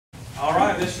All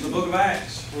right, this is the book of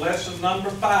Acts, lesson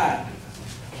number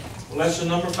 5. Lesson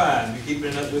number 5. You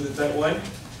keeping up with it that way?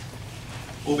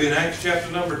 We'll be in Acts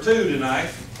chapter number 2 tonight.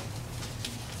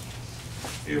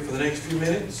 Here for the next few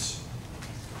minutes.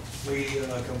 We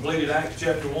completed Acts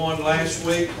chapter 1 last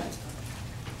week.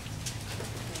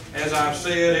 As I've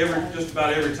said just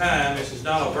about every time, this is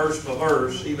not a verse by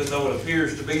verse, even though it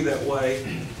appears to be that way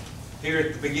here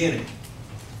at the beginning.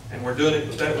 And we're doing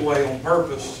it that way on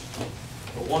purpose.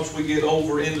 But once we get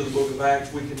over into the book of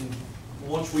Acts,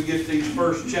 once we get these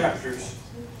first chapters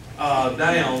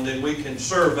down, then we can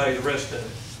survey the rest of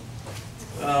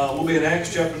it. We'll be in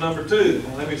Acts chapter number 2.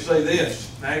 And let me say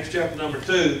this. In Acts chapter number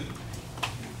 2,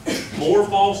 more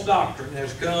false doctrine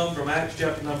has come from Acts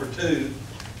chapter number 2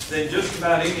 than just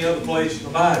about any other place in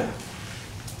the Bible.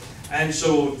 And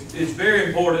so it's very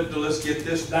important to let's get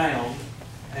this down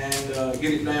and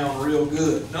get it down real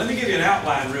good. Now let me give you an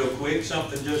outline real quick,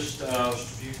 something just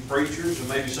you preachers or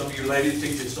maybe some of you ladies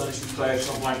teach at Sunday school class,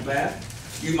 something like that.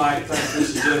 You might think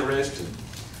this is interesting.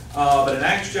 But in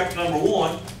Acts chapter number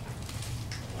 1,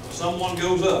 someone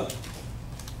goes up.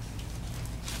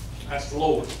 That's the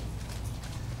Lord.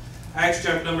 Acts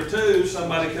chapter number 2,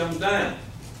 somebody comes down.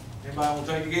 Anybody want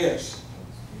to take a guess?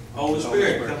 Holy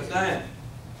Spirit comes down.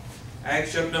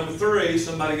 Acts chapter number 3,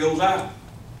 somebody goes out.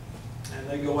 And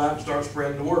they go out and start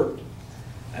spreading the word.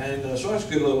 And so that's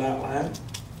a good little outline,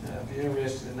 if you're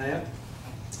interested in that.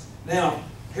 Now,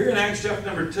 here in Acts chapter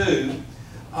number 2,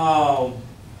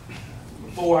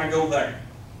 before I go there,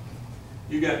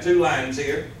 you got two lines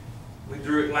here. We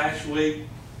drew it last week,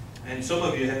 and some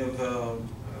of you have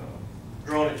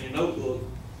drawn it in your notebook.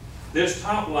 This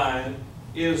top line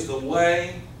is the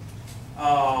way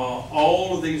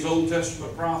all of these Old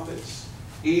Testament prophets,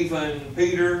 even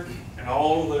Peter and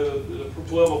all of the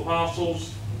 12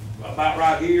 apostles, about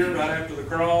right here, right after the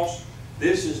cross,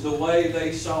 this is the way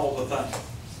they saw the thing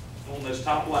on this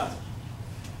top line.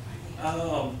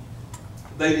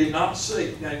 They did not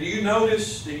see. Now, do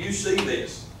you see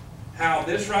this? How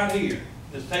this right here,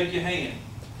 just take your hand,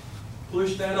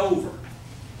 push that over,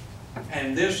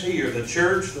 and this here, the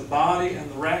church, the body, and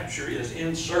the rapture is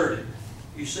inserted.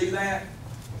 You see that?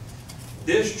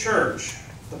 This church,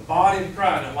 the body of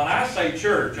Christ. And when I say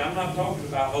church, I'm not talking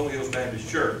about Holy Ghost Baptist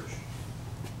Church.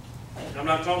 I'm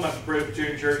not talking about the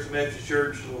Presbyterian Church, the Methodist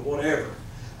Church, or whatever.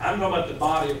 I'm talking about the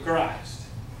body of Christ,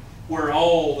 where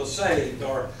all the saved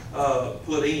are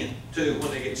put in to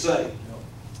when they get saved.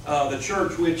 The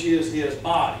church, which is His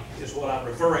body, is what I'm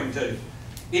referring to.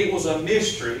 It was a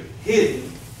mystery hidden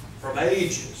from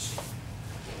ages.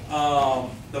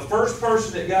 The first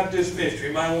person that got this mystery,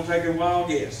 anybody want to take a wild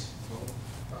guess?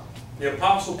 The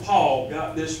Apostle Paul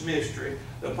got this mystery.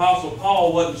 The Apostle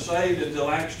Paul wasn't saved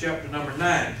until Acts chapter number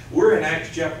 9. We're in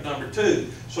Acts chapter number 2.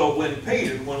 So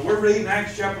when we're reading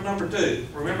Acts chapter number 2,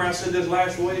 remember I said this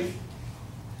last week?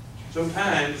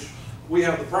 Sometimes we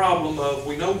have the problem of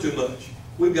we know too much.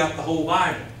 We've got the whole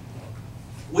Bible.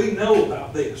 We know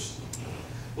about this.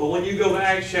 But when you go to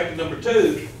Acts chapter number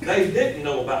 2, they didn't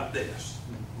know about this.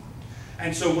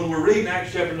 And so when we're reading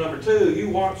Acts chapter number 2, you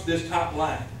watch this top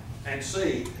line and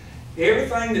see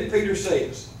everything that Peter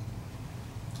says.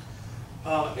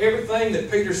 Everything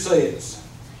that Peter says.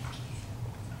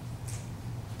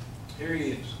 Here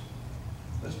he is.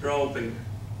 Let's draw Peter.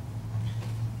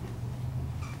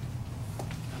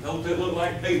 Don't it look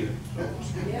like Peter?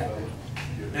 Yep.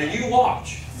 Now you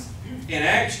watch. In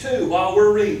Acts 2, while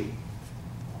we're reading,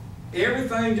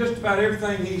 everything, just about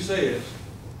everything he says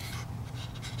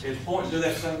is pointing to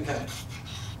that same thing.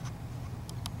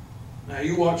 Now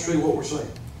you watch through what we're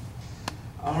saying.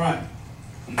 All right.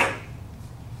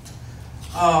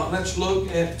 Let's look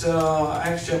at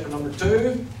Acts chapter number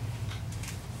 2.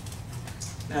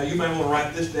 Now you may want to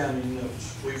write this down in your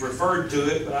notes. We've referred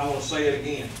to it, but I want to say it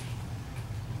again.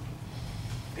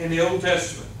 In the Old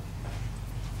Testament,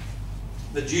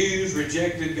 the Jews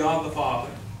rejected God the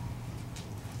Father.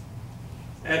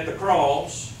 At the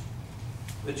cross,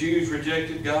 the Jews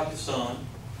rejected God the Son.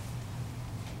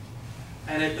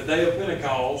 And at the day of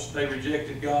Pentecost, they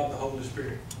rejected God the Holy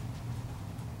Spirit.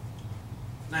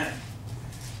 Now,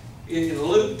 in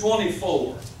Luke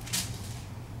 24,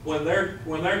 when they're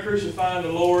crucifying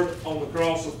the Lord on the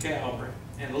cross of Calvary,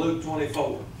 in Luke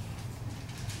 24,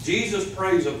 Jesus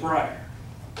prays a prayer.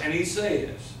 And He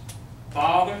says,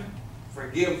 Father,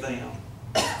 forgive them,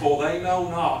 for they know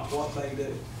not what they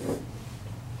do.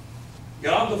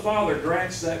 God the Father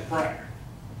grants that prayer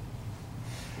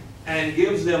and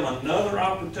gives them another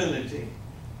opportunity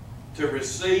to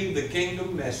receive the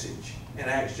kingdom message in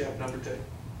Acts chapter number 2.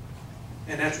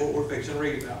 And that's what we're fixing to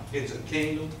read about. It's a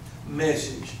kingdom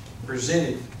message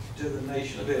presented to the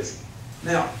nation of Israel.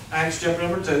 Now, Acts chapter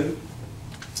number 2.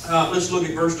 Let's look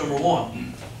at verse number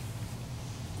 1.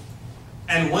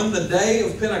 And when the day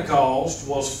of Pentecost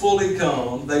was fully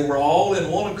come, they were all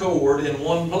in one accord in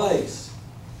one place.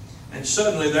 And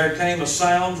suddenly there came a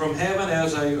sound from heaven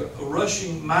as a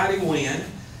rushing mighty wind,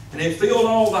 and it filled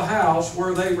all the house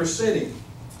where they were sitting.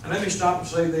 And let me stop and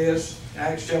say this,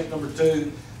 Acts chapter number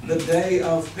 2, the day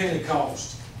of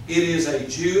Pentecost. It is a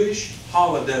Jewish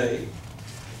holiday.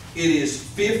 It is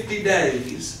 50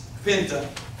 days, Penta,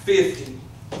 50.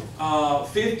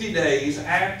 50 days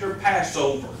after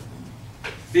Passover.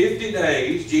 50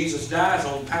 days, Jesus dies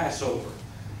on Passover.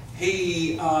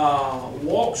 He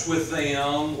walks with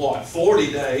them, what,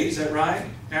 40 days, is that right?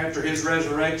 After his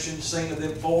resurrection, seen of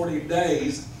them 40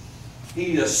 days.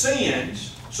 He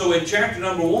ascends. So in chapter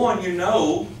number 1, you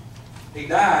know, he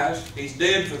dies. He's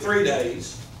dead for 3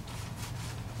 days.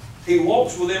 He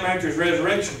walks with them after his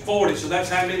resurrection, 40. So that's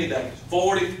how many days?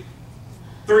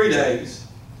 43 days.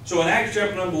 So in Acts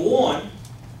chapter number 1,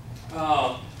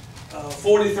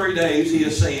 43 days he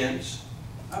ascends,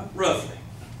 roughly.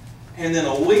 And then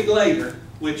a week later,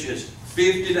 which is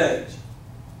 50 days,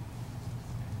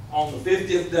 on the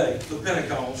 50th day, the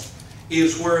Pentecost,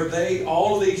 is where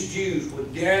all of these Jews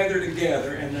would gather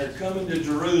together, and they're coming to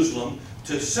Jerusalem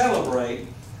to celebrate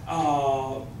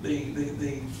the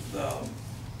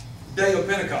day of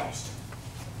Pentecost.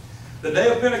 The day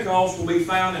of Pentecost will be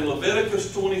found in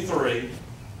Leviticus 23,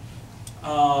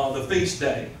 the feast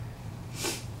day.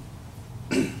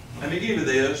 Let me give you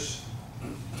this.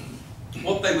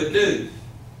 What they would do,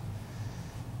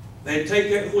 they'd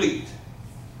take that wheat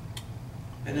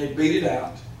and they'd beat it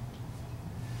out,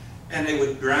 and they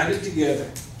would grind it together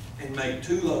and make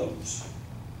 2 loaves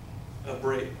of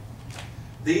bread.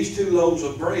 These 2 loaves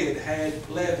of bread had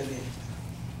leaven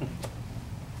in it.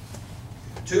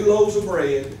 2 loaves of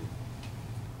bread,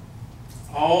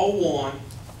 all one.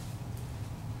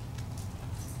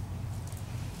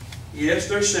 Yes,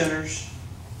 they're sinners,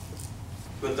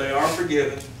 but they are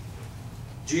forgiven.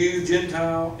 Jew,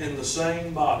 Gentile, in the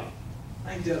same body.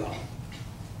 Ain't that all?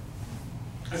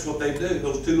 That's what they do.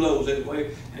 Those 2 loaves,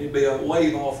 it'd be a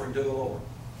wave offering to the Lord.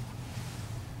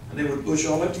 And they would push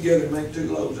all that together and make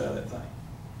 2 loaves out of that thing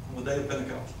on the day of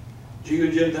Pentecost.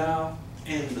 Jew, Gentile,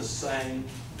 in the same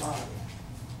body.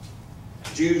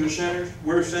 Jews are sinners.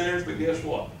 We're sinners, but guess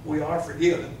what? We are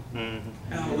forgiven.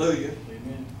 Mm-hmm. Hallelujah.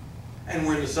 Amen. And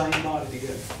we're in the same body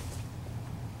together.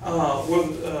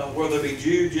 Whether it be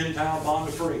Jew, Gentile, bond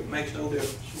or free, it makes no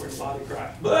difference. We're in the body of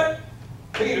Christ. But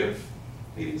Peter,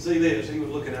 he didn't see this. He was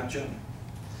looking out yonder.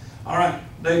 All right,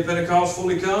 day of Pentecost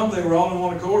fully come. They were all in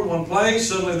one accord, one place.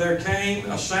 Suddenly there came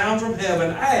a sound from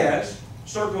heaven as,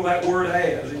 circle that word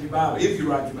as in your Bible, if you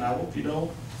write your Bible, if you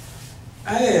don't,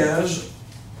 as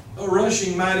a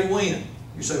rushing mighty wind.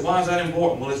 You say, why is that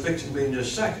important? Well, it's fixing to be in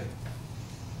just a second.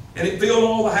 And it filled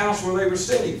all the house where they were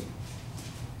sitting.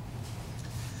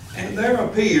 And there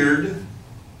appeared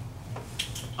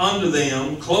unto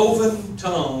them cloven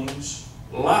tongues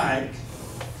like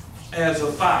as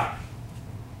of fire.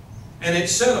 And it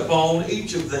set upon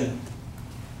each of them.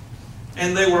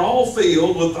 And they were all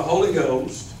filled with the Holy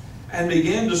Ghost, and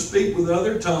began to speak with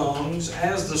other tongues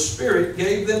as the Spirit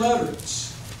gave them utterance.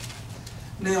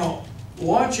 Now,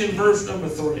 watch in verse number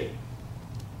 3.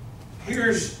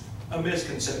 Here's a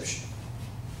misconception.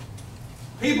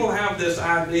 People have this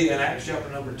idea in Acts chapter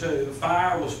number 2,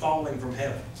 fire was falling from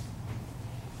heaven.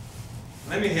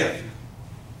 Let me help you.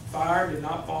 Fire did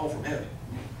not fall from heaven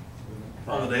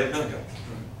on the day of Pentecost.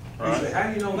 Right. You say, how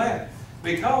do you know that?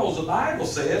 Because the Bible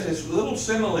says it's little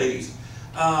similes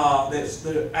that's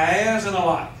as and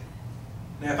alike.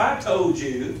 Now, if I told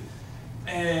you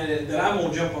that I'm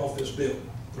going to jump off this building,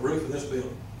 the roof of this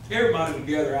building, everybody would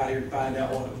gather out here to find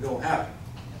out what was going to happen.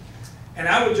 And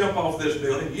I would jump off this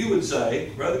building, you would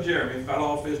say, Brother Jeremy fell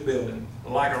off this building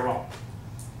like a rock.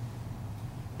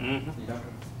 Mm-hmm.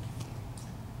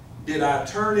 Did I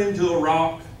turn into a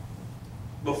rock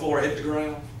before I hit the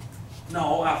ground?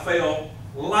 No, I fell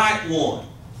like one.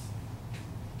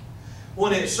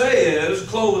 When it says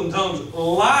cloven tongues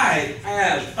like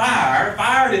as fire,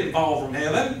 fire didn't fall from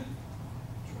heaven.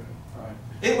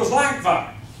 It was like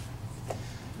fire.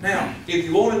 Now, if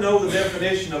you want to know the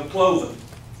definition of cloven,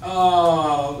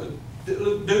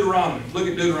 Deuteronomy. Look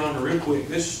at Deuteronomy real quick.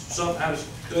 This is something how to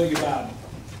study your Bible.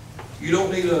 You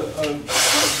don't need a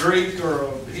Greek or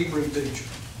a Hebrew teacher.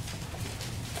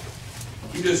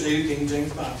 You just need a King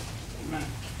James Bible. Amen.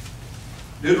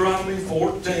 Deuteronomy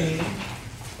 14.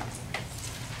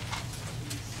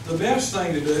 The best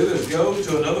thing to do is go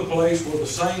to another place where the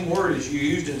same word is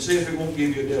used and see if it won't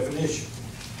give you a definition.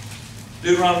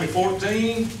 Deuteronomy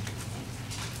 14.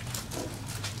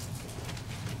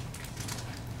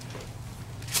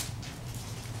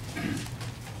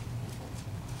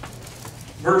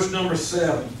 Verse number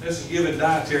 7. This is giving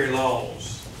dietary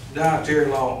laws. Dietary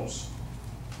laws.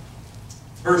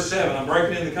 Verse 7. I'm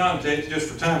breaking in the context just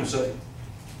for time's sake.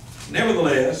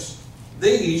 Nevertheless,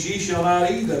 these ye shall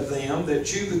not eat of them that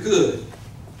chew the cud.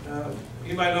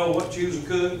 Anybody know what chews the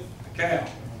cud? A cow.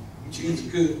 He chews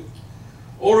the cud.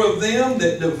 Or of them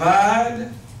that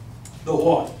divide the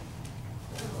what?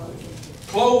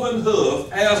 Cloven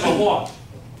hoof as a what?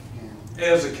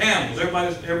 As a camel's.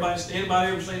 Anybody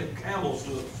ever seen a camel's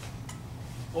hoof?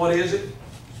 What is it?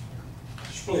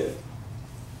 Split.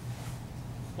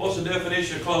 What's the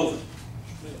definition of cloven?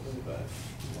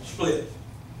 Split.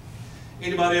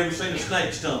 Anybody ever seen a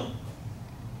snake's tongue?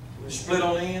 Split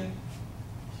on the end?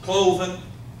 Cloven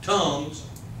tongues,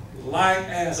 light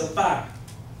as a fire.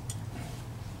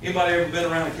 Anybody ever been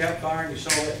around a campfire and you saw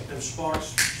that, them sparks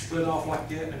split off like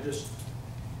that and it just,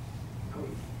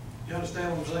 you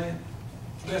understand what I'm saying?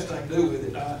 It's the best I can do with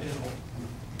it,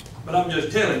 But I'm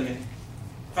just telling you,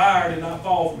 fire did not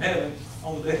fall from heaven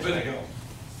on the day of Pentecost.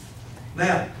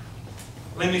 Now,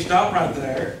 let me stop right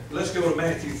there. Let's go to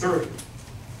Matthew 3.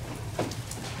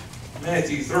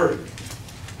 Matthew 3.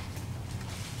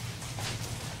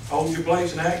 Hold your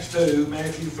place in Acts 2,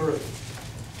 Matthew 3.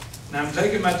 Now I'm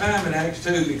taking my time in Acts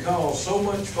 2 because so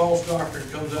much false doctrine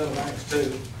comes out of Acts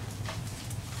 2.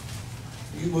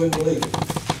 You wouldn't believe it.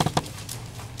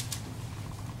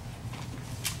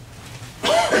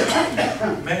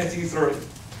 Matthew 3.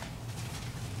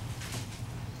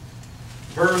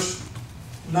 Verse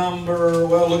number,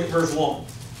 well, look at verse 1.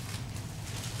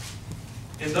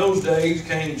 In those days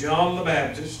came John the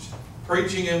Baptist,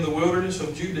 preaching in the wilderness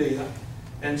of Judea,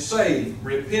 and saying,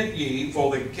 Repent ye,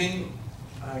 for the king...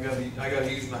 I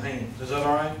gotta use my hand. Is that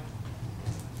all right?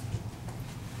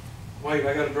 Wait,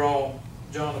 I gotta draw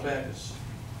John the Baptist.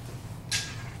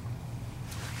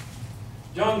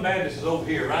 John the Baptist is over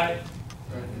here, right?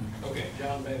 Okay,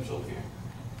 John the Baptist is over here.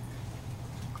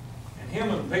 And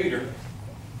him and Peter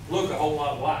look a whole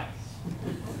lot alike.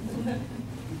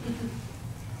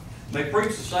 They preach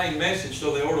the same message,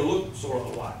 so they ought to look sort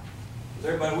of alike. Is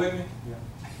everybody with me? Yeah.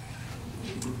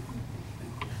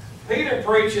 Peter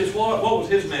preaches what? What was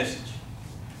his message?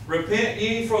 Repent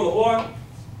ye for the what?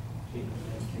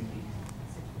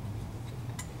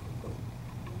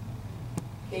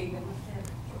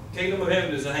 Kingdom of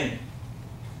heaven is at hand.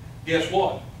 Guess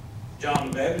what?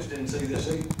 John the Baptist didn't see this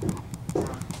either.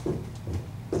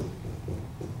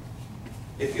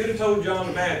 If you'd have told John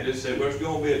the Baptist that there's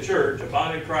going to be a church, a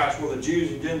body of Christ, where the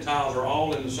Jews and Gentiles are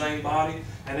all in the same body,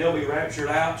 and they'll be raptured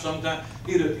out sometime,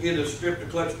 he'd have stripped a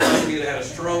clutch plate, he'd have had a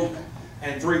stroke,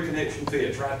 and 3 connection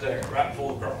fits right there, right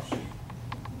before the cross.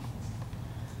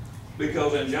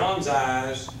 Because in John's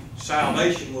eyes,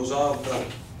 salvation was of the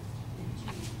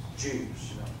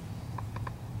Jews.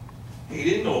 He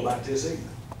didn't know about this either.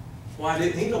 Why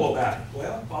didn't he know about it?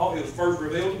 Well, it was first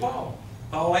revealed to Paul.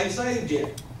 Paul ain't saved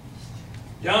yet.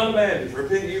 John the Baptist,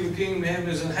 repent ye, the kingdom of heaven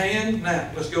is in hand. Now,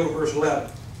 let's go to verse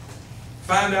 11.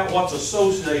 Find out what's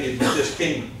associated with this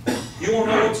kingdom. You want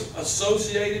to know what's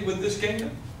associated with this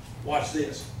kingdom? Watch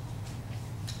this.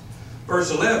 Verse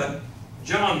 11,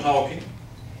 John talking.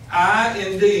 I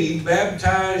indeed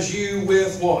baptize you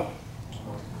with what?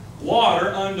 Water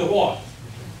unto what?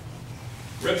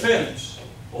 Repentance.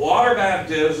 Water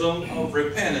baptism of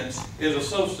repentance is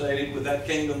associated with that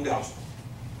kingdom gospel.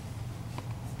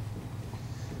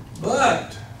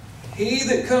 But he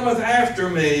that cometh after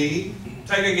me,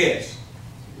 take a guess.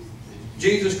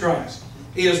 Jesus Christ.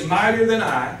 He is mightier than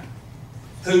I,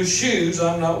 whose shoes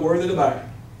I'm not worthy to bear.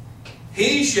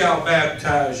 He shall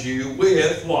baptize you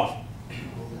with what?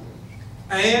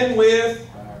 And with...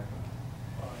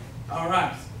 All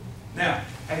right. Now,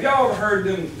 have y'all ever heard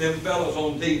them fellas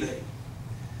on TV?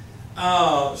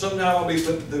 Sometime I'll be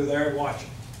putting through there and watching.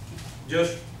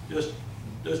 Just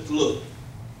look.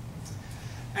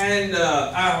 And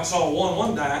I saw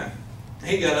one time.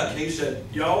 He got up and he said,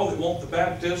 y'all that want the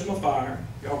baptism of fire,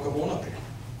 y'all come on up here.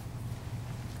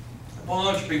 A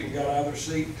bunch of people got out of their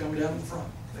seat and come down the front.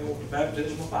 They want the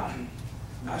baptism of fire.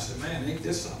 I said, man, ain't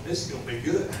this something? This is going to be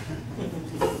good.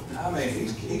 I mean,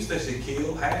 he's supposed to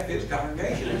kill half his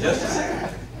congregation in just a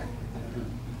second.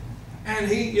 And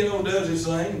he, does his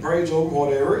thing, prays over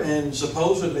whatever, and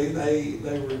supposedly they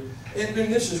were, and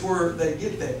this is where they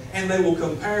get that. And they will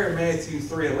compare Matthew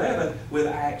 3:11 with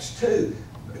Acts 2.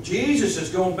 Jesus is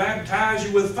going to baptize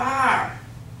you with fire.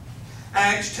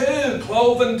 Acts 2,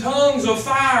 cloven tongues of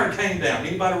fire came down.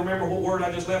 Anybody remember what word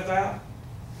I just left out?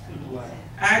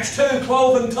 Acts 2,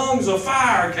 cloven tongues of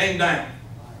fire came down.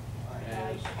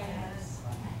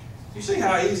 You see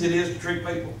how easy it is to trick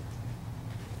people?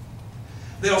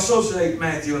 They'll associate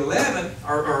Matthew 11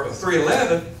 or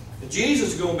 3:11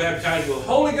 Jesus is going to baptize you with the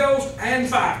Holy Ghost and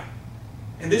fire.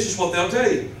 And this is what they'll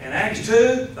tell you. In Acts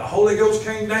 2, the Holy Ghost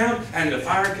came down and the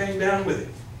fire came down with it.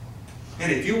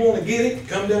 And if you want to get it,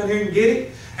 come down here and get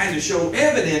it. And to show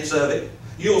evidence of it,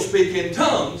 you'll speak in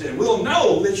tongues and we'll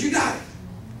know that you got it.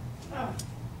 Oh.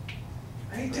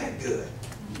 Ain't that good?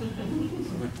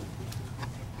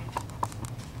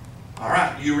 All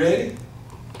right, you ready?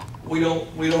 We're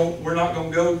not going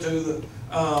to go to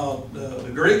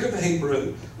the Greek or the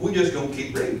Hebrew. We're just going to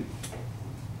keep reading.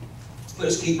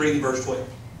 Let's keep reading verse 12.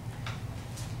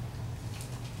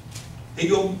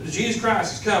 Jesus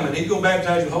Christ is coming. He's going to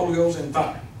baptize you with the Holy Ghost and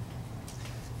fire,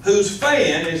 whose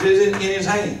fan is in his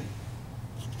hand.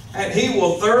 And he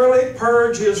will thoroughly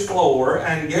purge his floor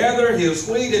and gather his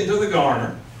wheat into the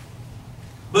garner.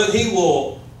 But he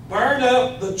will burn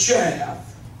up the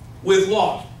chaff with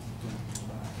what?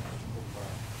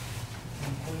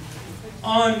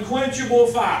 Unquenchable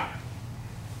fire.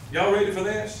 Y'all ready for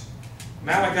this?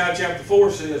 Malachi chapter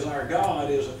 4 says our God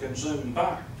is a consuming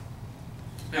fire.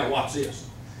 Now watch this.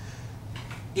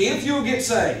 If you'll get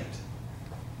saved,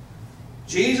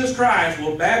 Jesus Christ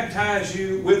will baptize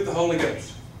you with the Holy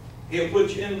Ghost. He'll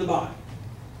put you in the body.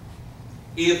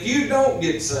 If you don't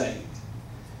get saved,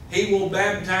 He will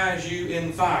baptize you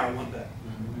in fire one day.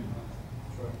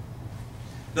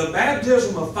 The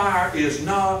baptism of fire is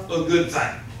not a good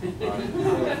thing.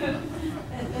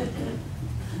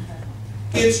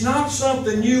 It's not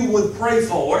something you would pray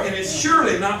for, and it's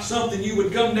surely not something you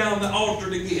would come down the altar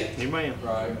to get. Amen.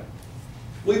 Right.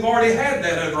 We've already had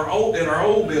that at our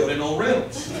old building on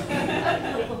Reynolds.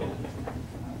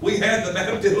 We had the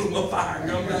baptism of fire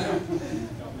come down.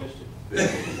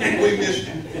 And we missed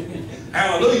it.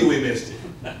 Hallelujah, we missed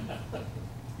it.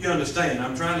 You understand,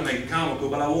 I'm trying to make it comical,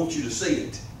 but I want you to see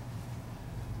it.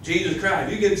 Jesus Christ,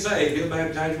 if you get saved, He'll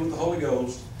baptize you with the Holy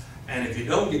Ghost. And if you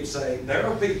don't get saved, there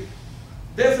are people.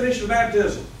 Definition of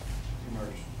baptism.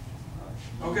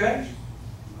 Okay?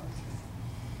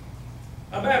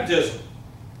 A baptism.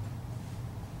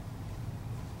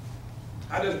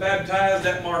 I just baptized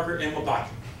that marker in my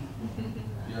pocket.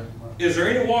 Is there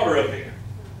any water up here?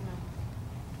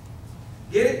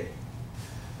 Get it?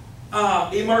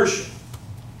 Immersion.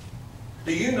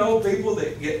 Do you know people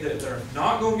that they're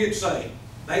not going to get saved?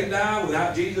 They die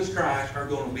without Jesus Christ are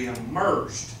going to be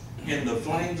immersed in the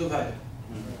flames of hell.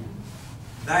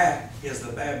 That is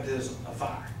the baptism of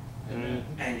fire. Amen.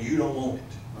 And you don't want it.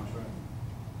 That's right.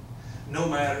 No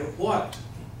matter what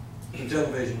the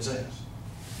television says.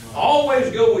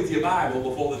 Always go with your Bible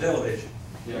before the television.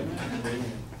 Yeah.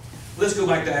 Let's go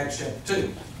back to Acts chapter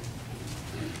 2.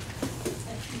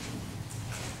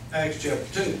 Acts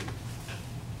chapter 2.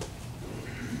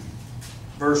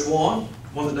 Verse 1.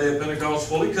 When the day of Pentecost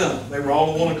fully come, they were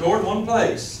all in one accord in one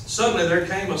place. Suddenly there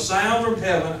came a sound from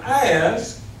heaven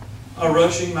as a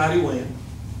rushing mighty wind.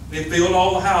 It filled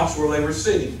all the house where they were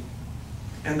sitting.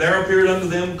 And there appeared unto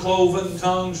them cloven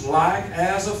tongues like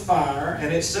as of fire,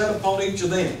 and it sat upon each of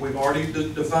them. We've already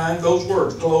defined those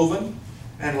words, cloven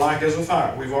and like as a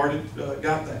fire. We've already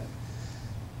got that.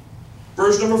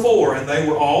 Verse number 4, and they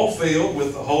were all filled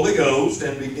with the Holy Ghost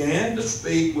and began to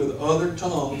speak with other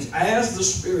tongues as the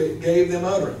Spirit gave them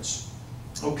utterance.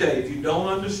 Okay, if you don't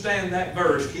understand that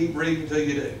verse, keep reading till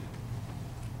you do.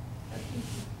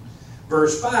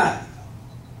 Verse 5,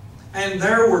 and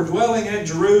there were dwelling at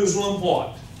Jerusalem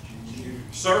what?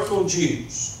 Circle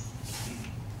Jews.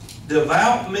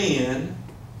 Devout men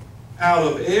out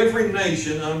of every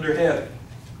nation under heaven.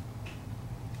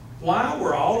 Why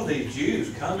were all of these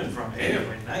Jews coming from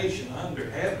every nation under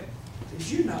heaven? Did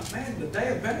you not, man, the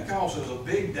day of Pentecost is a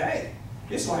big day.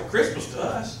 It's like Christmas to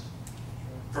us.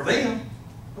 For them,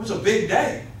 it was a big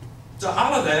day. It's a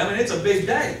holiday, I mean, it's a big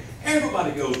day.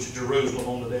 Everybody goes to Jerusalem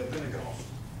on the day of Pentecost.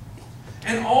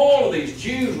 And all of these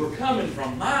Jews were coming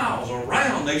from miles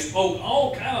around. They spoke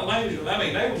all kind of languages. I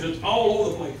mean, they were just all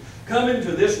over the place. Coming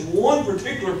to this one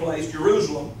particular place,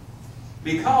 Jerusalem,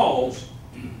 because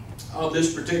of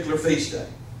this particular feast day.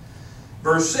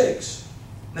 Verse 6.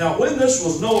 Now, when this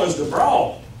was noised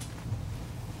abroad,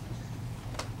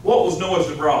 what was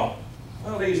noised abroad?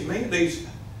 Well,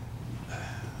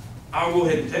 I'll go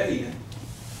ahead and tell you,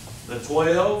 the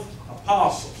 12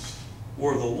 apostles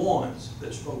were the ones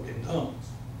that spoke in tongues.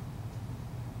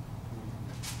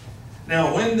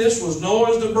 Now, when this was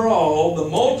noised abroad, the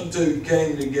multitude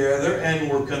came together and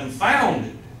were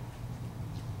confounded.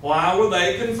 Why were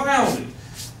they confounded?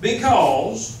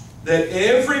 Because that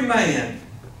every man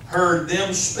heard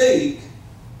them speak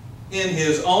in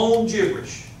his own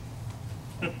gibberish.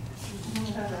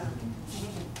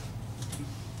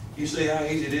 You see how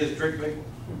easy it is to trick people?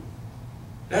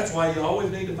 That's why you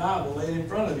always need the Bible laid in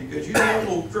front of you, because you don't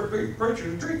want no preacher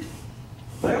to trick you.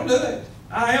 They'll do it.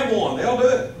 I am one. They'll do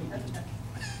it.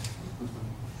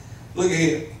 Look at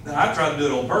here. Now, I try to do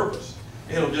it on purpose.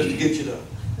 It'll just to get you to.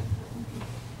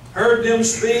 Heard them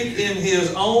speak in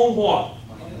his own what?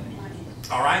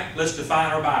 All right, let's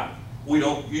define our Bible. We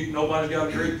don't, nobody's got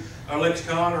a Greek, a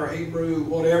lexicon, or a Hebrew,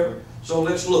 whatever. So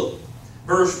let's look.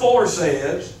 Verse 4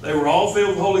 says, they were all filled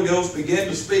with the Holy Ghost, began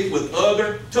to speak with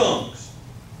other tongues.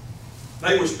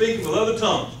 They were speaking with other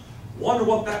tongues. Wonder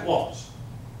what that was.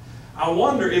 I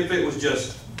wonder if it was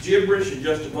just gibberish and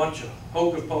just a bunch of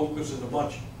hocus pocus and a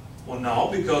bunch of, well, no,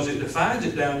 because it defines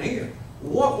it down here.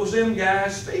 What was them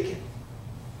guys speaking?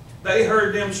 They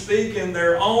heard them speak in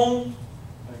their own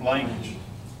language.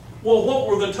 Well, what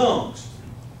were the tongues?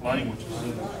 Languages.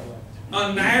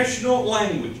 A national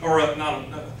language, or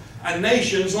a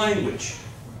nation's language.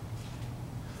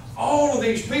 All of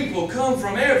these people come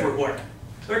from everywhere.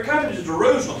 They're coming to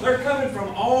Jerusalem. They're coming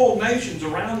from all nations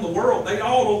around the world. They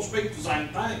all don't speak the same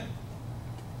thing.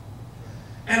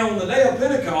 And on the day of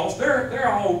Pentecost, they're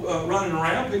all running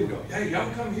around. People go, hey,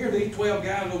 y'all come here, these 12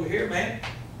 guys over here, man.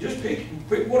 Just pick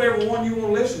whatever one you want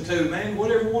to listen to, man.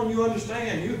 Whatever one you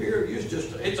understand. You hear it.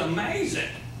 It's amazing.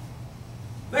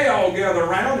 They all gather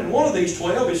around, and one of these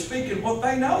 12 is speaking what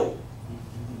they know.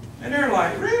 And they're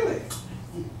like, really?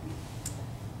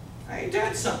 Ain't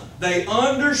that something? They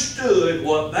understood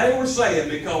what they were saying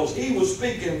because he was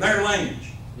speaking their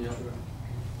language. Yeah.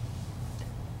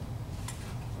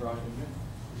 Right.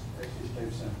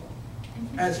 It's simple.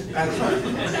 That's right.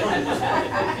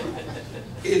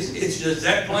 It's just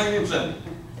that plain and simple.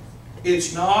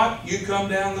 It's not, you come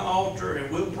down the altar and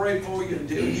we'll pray for you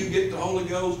until you get the Holy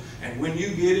Ghost, and when you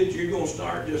get it, you're going to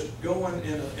start just going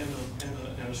in a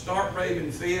start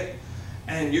raving fit,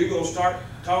 and you're going to start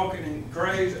talking and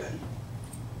crazy.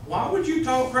 Why would you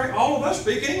talk crazy? All of us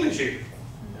speak English here.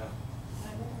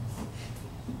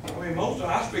 I mean, most of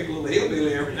I speak a little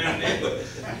hillbilly every now and then, but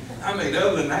I mean,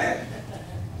 other than that,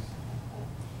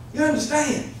 you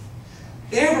understand?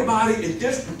 Everybody at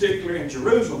this particular in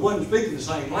Jerusalem wasn't speaking the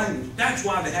same language. That's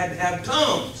why they had to have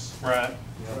tongues. Right.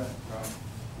 Yeah. Right.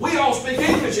 We all speak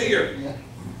English here. Yeah.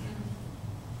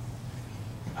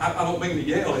 I don't mean to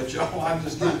yell at y'all. I'm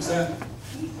just getting that.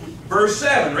 Verse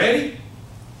 7, ready?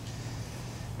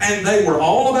 And they were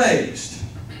all amazed.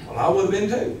 Well, I would have been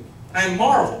too. And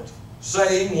marveled,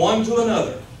 saying one to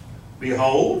another,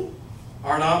 behold,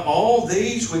 are not all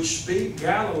these which speak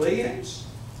Galileans?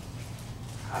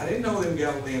 I didn't know them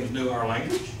Galileans knew our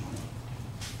language.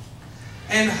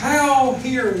 And how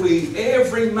hear we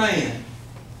every man?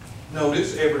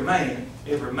 Notice, every man.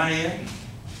 Every man.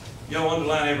 Y'all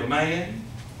underline every man.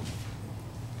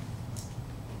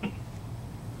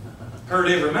 Heard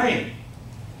every man.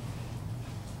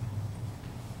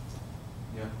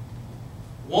 Yeah.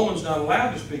 Woman's not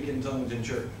allowed to speak in tongues in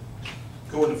church,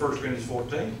 according to 1 Corinthians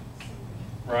 14.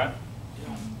 Right.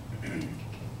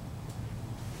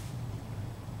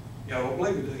 Y'all don't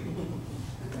believe it, do you?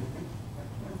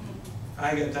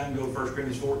 I ain't got time to go to 1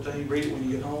 Corinthians 14. Read it when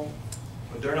you get home.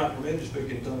 But they're not permitted to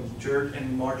speak in tongues in church,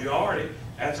 and the majority,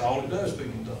 that's all it does, speak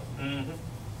in tongues. Mm-hmm.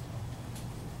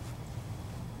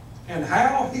 And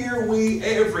how hear we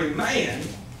every man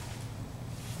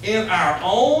in our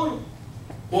own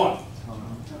what?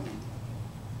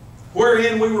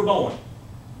 Wherein we were born.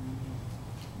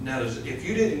 Now, if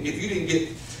you didn't get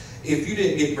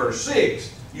verse 6,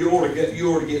 you ought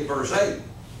to get verse 8.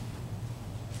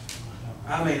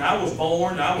 I mean, I was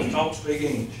born, I was taught to speak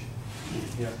English.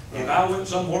 Yeah. If I went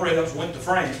somewhere else, went to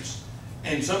France,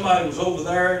 and somebody was over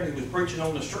there and he was preaching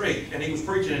on the street, and he was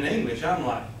preaching in English, I'm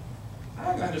like,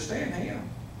 I can understand him,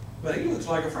 but he looks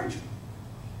like a Frenchman.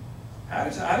 I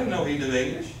didn't know he knew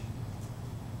English.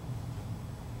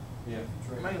 Yeah.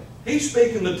 Man, he's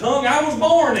speaking the tongue I was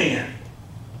born in.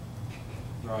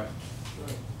 Right.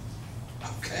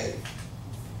 Okay.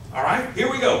 All right, here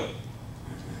we go.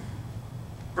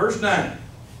 Verse 9.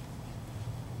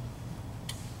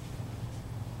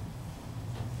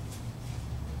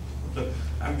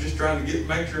 I'm just trying to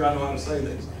make sure I know how to say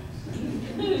this.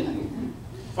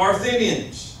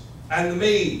 Parthenians and the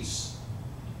Medes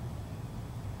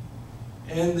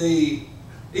and the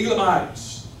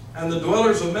Elamites and the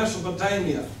dwellers of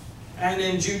Mesopotamia and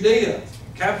in Judea,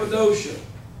 Cappadocia,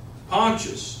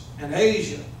 Pontus and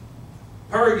Asia,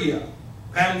 Pergia,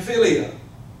 Pamphylia,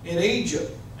 in Egypt,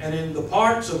 and in the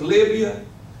parts of Libya,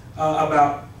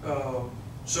 about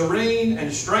Cyrene,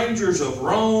 and strangers of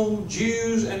Rome,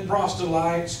 Jews and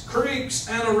proselytes, Greeks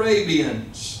and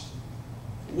Arabians.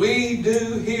 We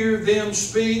do hear them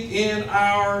speak in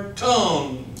our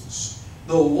tongues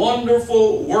the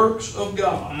wonderful works of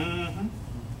God. Mm-hmm.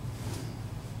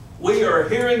 We are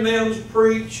hearing them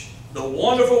preach the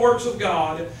wonderful works of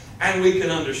God, and we can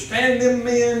understand them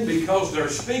men because they're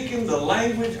speaking the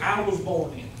language I was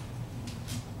born in.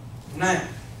 Now,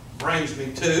 brings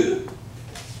me to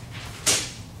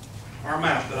our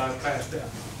map that I've passed out.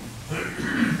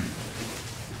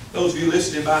 Those of you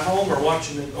listening by home or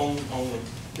watching it on the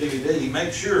DVD,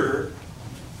 make sure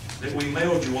that we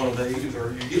mailed you one of these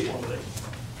or you get one of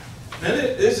these. Now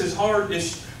this is hard.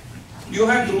 You'll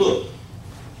have to look.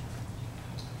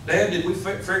 Dad, did we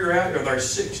figure out, are there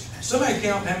 6? Somebody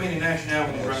count how many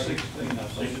nationalities right here?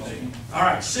 16. All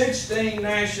right, 16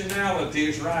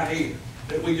 nationalities right here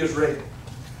that we just read.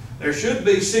 There should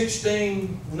be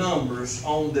 16 numbers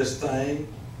on this thing.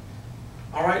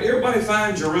 All right, everybody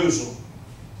find Jerusalem.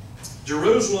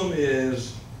 Jerusalem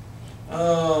is,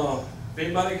 if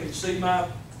anybody can see my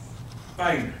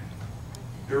finger,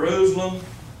 Jerusalem,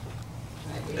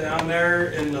 down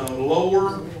there in the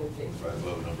lower, Right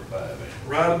above number 5, ain't it?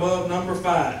 right above number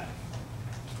 5.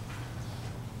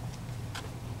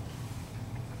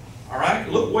 All right,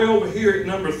 look way over here at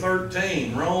number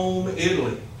 13, Rome,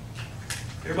 Italy.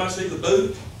 Everybody see the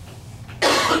boot?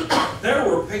 There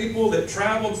were people that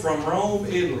traveled from Rome,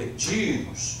 Italy,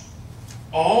 Jews,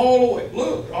 all the way.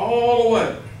 Look, all the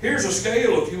way. Here's a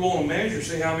scale if you want to measure,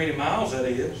 see how many miles that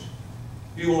is.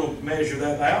 If you want to measure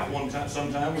that out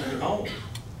sometime when you're home.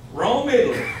 Rome,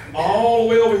 Italy, all the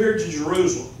way over here to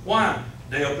Jerusalem. Why?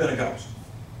 Day of Pentecost.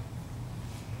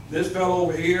 This fellow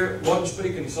over here wasn't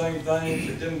speaking the same thing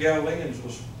that them Galileans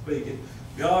was speaking.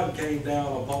 God came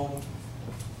down upon them.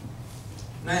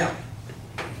 Now,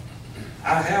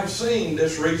 I have seen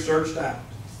this researched out.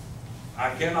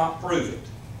 I cannot prove it.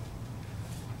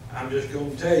 I'm just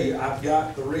going to tell you, I've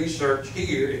got the research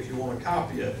here if you want a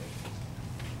copy of it.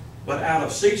 But out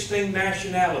of 16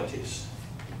 nationalities,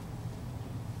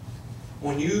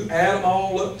 when you add them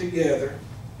all up together,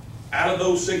 out of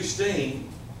those 16,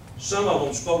 some of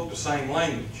them spoke the same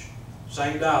language,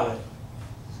 same dialect.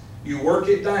 You work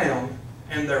it down,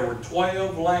 and there were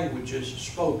 12 languages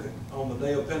spoken on the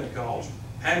day of Pentecost.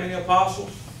 How many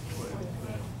apostles?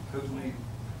 Who's me?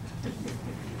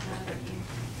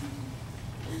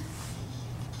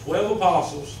 12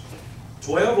 apostles,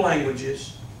 12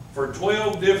 languages, for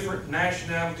 12 different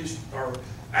nationalities, or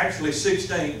actually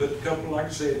 16, but a couple, like I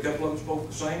said, a couple of them spoke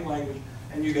the same language,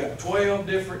 and you got 12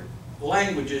 different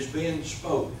languages being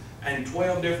spoken, and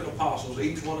 12 different apostles,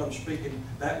 each one of them speaking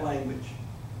that language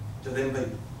to them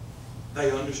people.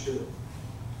 They understood.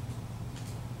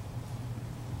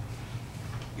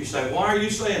 You say, why are you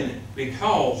saying that?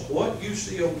 Because what you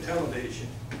see on television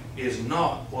is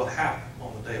not what happened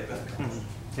on the day of Pentecost.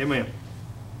 Amen.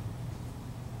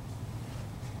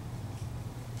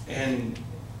 And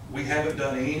we haven't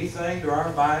done anything to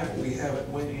our Bible. We haven't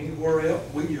went anywhere else.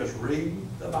 We just read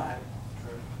the Bible.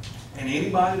 And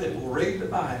anybody that will read the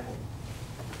Bible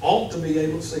ought to be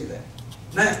able to see that.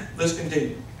 Now, let's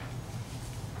continue.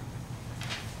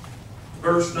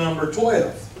 Verse number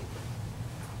 12.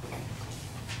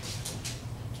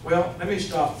 Well, let me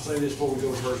stop and say this before we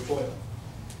go to verse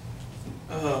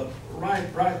 12.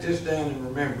 Write this down and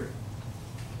remember it.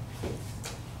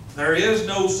 There is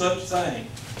no such thing,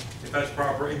 if that's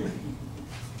proper English.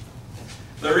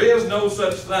 There is no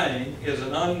such thing as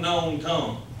an unknown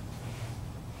tongue.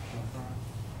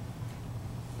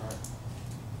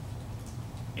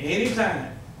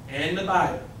 Anytime in the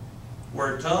Bible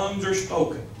where tongues are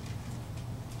spoken,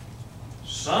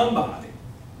 somebody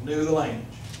knew the language.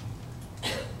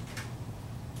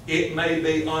 It may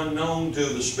be unknown to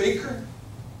the speaker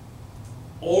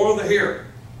or the hearer,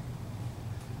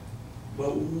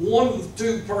 but one of the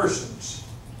two persons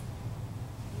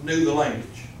knew the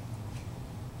language.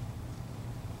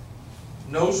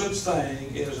 No such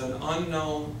thing as an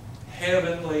unknown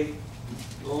heavenly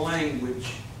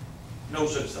language. No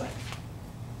such thing.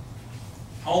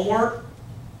 Homework,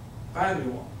 find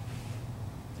me one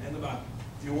in the Bible.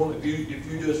 If you want,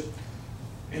 if you just,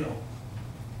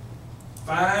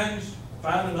 find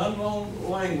an unknown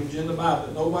language in the Bible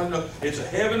that nobody knows. It's a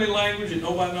heavenly language that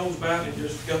nobody knows about. It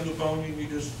just comes upon you, and you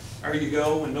just, there you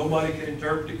go, and nobody can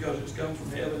interpret it because it's come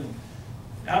from heaven.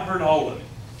 I've heard all of it.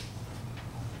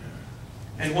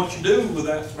 And what you do with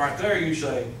that right there, you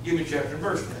say, give me chapter and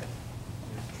verse for that.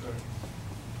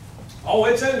 Oh,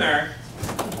 it's in there.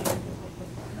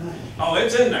 Oh,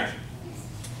 it's in there.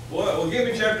 Well, give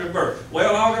me chapter and verse.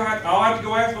 Well, I'll have to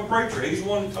go ask my preacher. He's the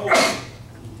one who told me.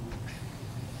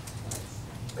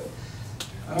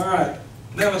 All right.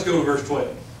 Now let's go to verse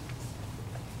 12.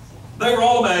 They were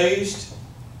all amazed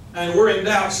and were in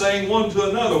doubt, saying one to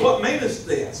another, what meaneth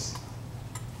this?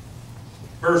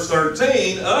 Verse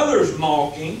 13, others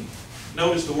mocking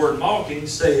notice the word mocking,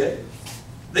 said,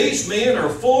 "These men are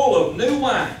full of new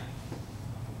wine."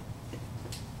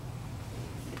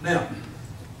 Now,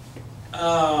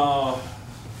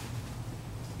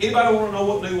 anybody want to know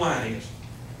what new wine is?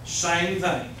 Same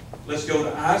thing. Let's go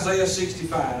to Isaiah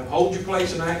 65. Hold your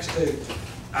place in Acts 2.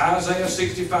 Isaiah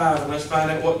 65, and let's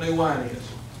find out what new wine is.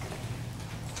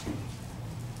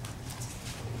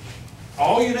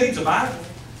 All you need is a Bible.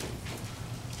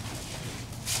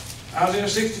 Isaiah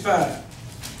 65.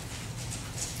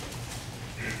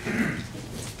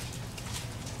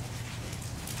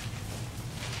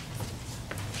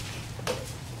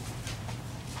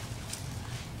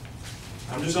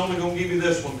 I'm just only going to give you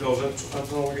this one because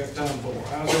that's all we got time for.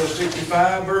 Isaiah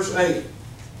 65, verse 8.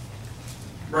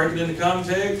 Breaking into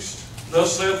context.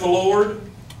 "Thus saith the Lord,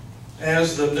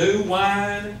 as the new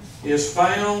wine is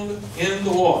found in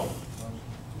the what?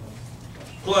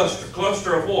 Cluster.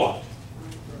 Cluster of what?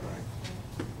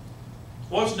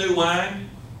 What's new wine?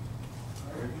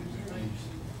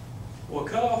 Well,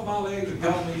 cut off my legs and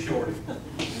call me short.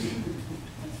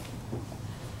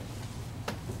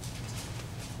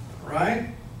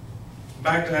 Right?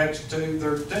 Back to Acts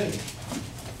 2:13.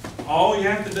 All you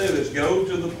have to do is go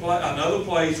to another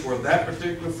place where that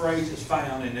particular phrase is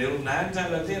found, and it'll 9 times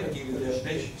out of 10 will give you the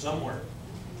definition somewhere.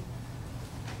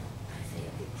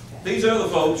 These other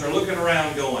folks are looking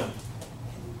around going,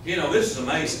 you know, this is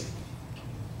amazing.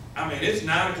 I mean, it's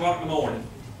 9 o'clock in the morning,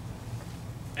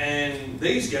 and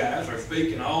these guys are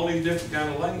speaking all these different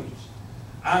kind of languages.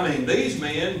 I mean, these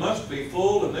men must be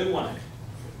full of new wine.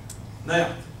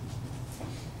 Now,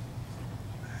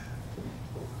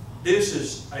 this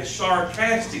is a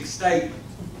sarcastic statement.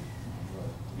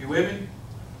 You with me?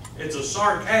 It's a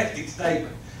sarcastic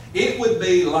statement. It would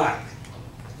be like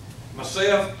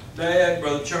myself, Dad,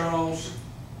 Brother Charles,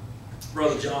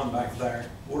 Brother John back there.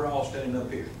 We're all standing up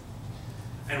here.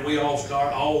 And we all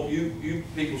start, you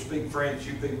people speak French,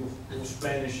 you people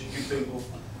Spanish, you people,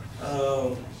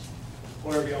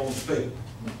 whatever y'all want to speak.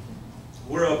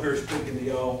 We're up here speaking to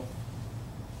y'all.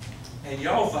 And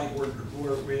y'all think we're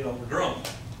drunk.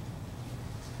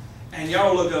 And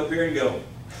y'all look up here and go,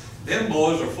 them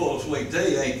boys are full of sweet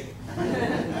tea, ain't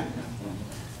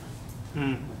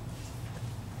they?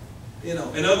 You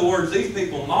know, in other words, these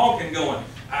people mocking going,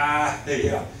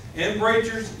 yeah. And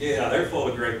preachers, yeah, they're full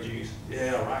of grape juice.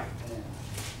 Yeah, right.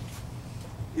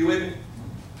 You with me?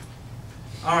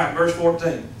 All right, verse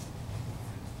 14.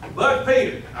 "But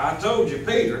Peter," I told you,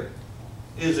 Peter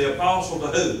is the apostle to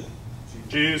who?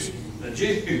 Jews. The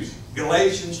Jews.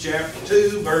 Galatians chapter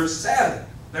 2, verse 7.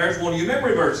 There's one of your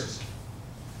memory verses.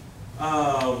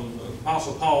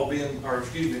 Apostle Paul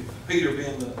Peter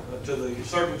being to the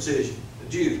circumcision, the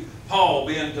Jews. Paul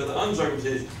being to the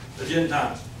uncircumcision, the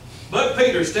Gentiles. "But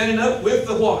Peter, standing up with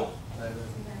the what?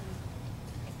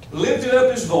 Lifted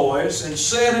up his voice and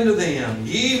said unto them,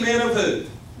 Ye men of who?"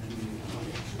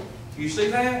 You see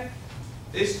that?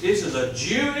 This is a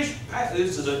Jewish passage.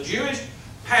 This is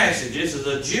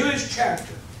a Jewish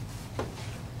chapter.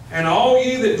 "And all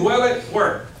ye that dwell at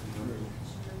where?"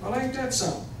 Well, ain't that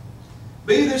something?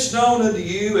 "Be this known unto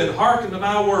you, and hearken to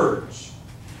my words."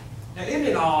 Now, isn't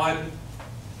it odd?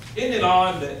 Isn't it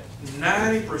odd that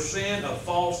 90% of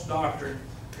false doctrine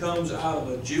comes out of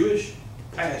a Jewish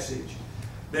passage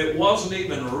that wasn't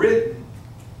even written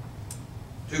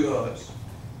to us?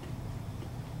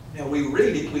 Now, we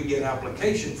read it, we get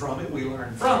application from it, we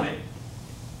learn from it.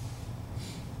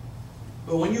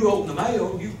 But when you open the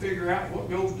mail, you figure out what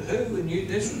goes to who, and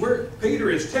Peter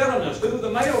is telling us who the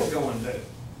mail's going to.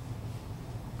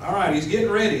 All right, he's getting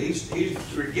ready. He's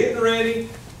getting ready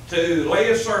to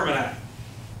lay a sermon out.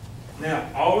 Now,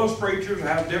 all those preachers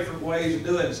have different ways of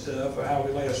doing stuff, or how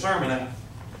we lay a sermon out.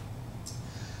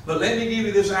 But let me give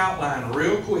you this outline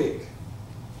real quick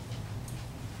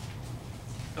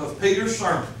of Peter's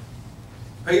sermon.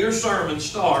 Peter's sermon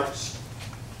starts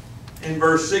in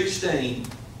verse 16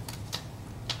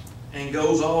 and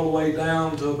goes all the way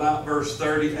down to about verse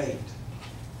 38.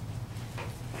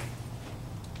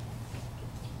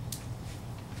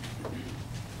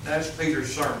 That's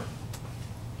Peter's sermon.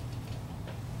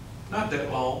 Not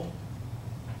that long.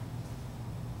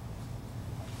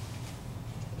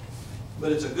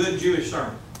 But it's a good Jewish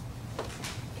sermon.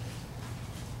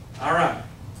 All right.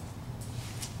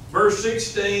 Verse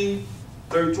 16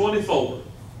 through 24.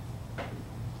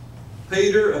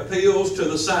 Peter appeals to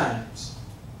the signs.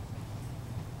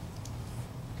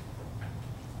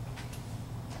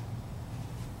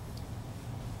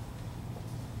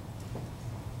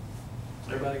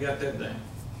 Everybody got that down?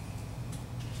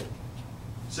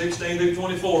 16 through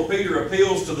 24, Peter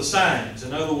appeals to the signs.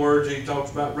 In other words, he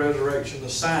talks about resurrection, the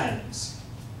signs.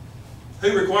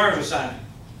 Who requires a sign?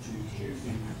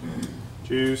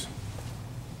 Jews.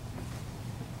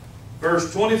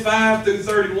 Verse 25 through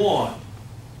 31.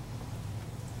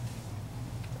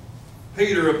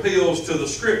 Peter appeals to the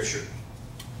Scripture.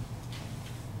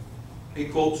 He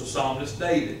quotes the psalmist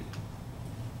David.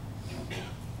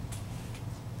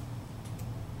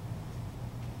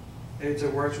 That's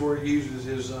where he uses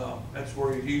his. That's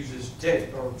where he uses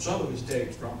text, or some of his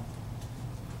text from.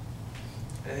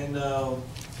 And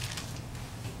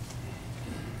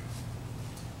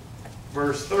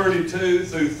verse 32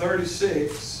 through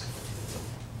 36,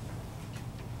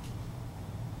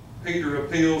 Peter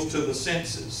appeals to the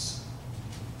senses.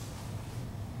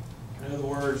 In other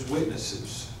words,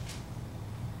 witnesses.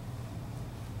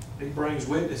 He brings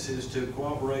witnesses to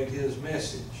corroborate his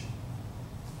message.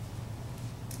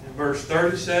 In verse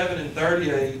 37 and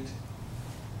 38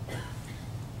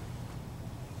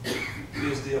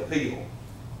 is the appeal.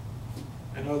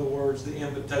 In other words, the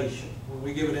invitation. When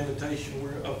we give an invitation,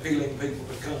 we're appealing people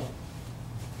to come.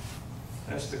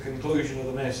 That's the conclusion of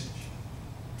the message.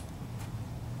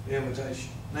 The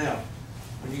invitation. Now,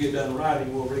 when you get done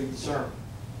writing, we'll read the sermon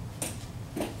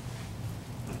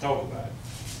and talk about it.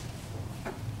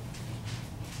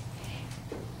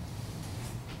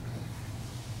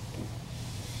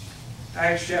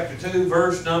 Acts chapter 2,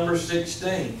 verse number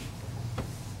 16.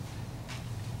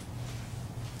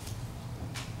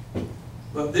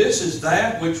 But this is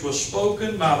that which was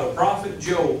spoken by the prophet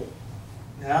Joel.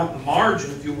 Now, in the margin,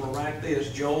 if you want to write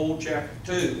this, Joel chapter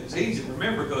 2. It's easy to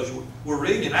remember because we're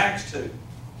reading Acts 2.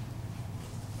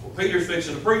 Well, Peter's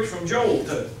fixing to preach from Joel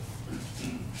 2.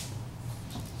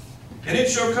 And it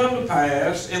shall come to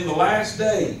pass in the last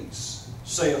days,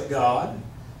 saith God,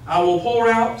 I will pour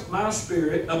out my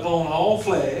Spirit upon all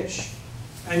flesh,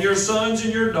 and your sons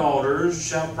and your daughters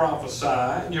shall prophesy,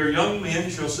 and your young men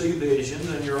shall see visions,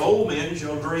 and your old men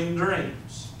shall dream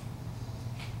dreams.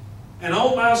 And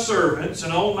on my servants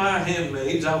and on my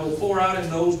handmaids I will pour out in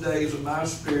those days of my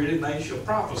Spirit, and they shall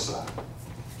prophesy.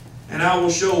 And I will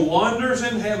show wonders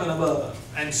in heaven above,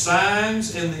 and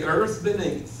signs in the earth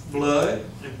beneath, blood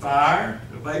and fire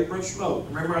and vapor of smoke.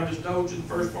 Remember I just told you the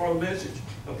first part of the message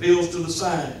appeals to the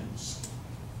signs.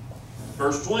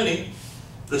 Verse 20,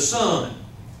 the sun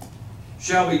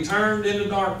shall be turned into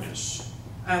darkness,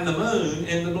 and the moon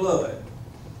into blood,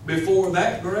 before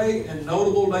that great and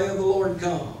notable day of the Lord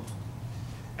come.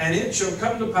 And it shall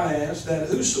come to pass that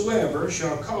whosoever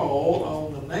shall call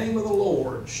on the name of the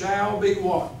Lord shall be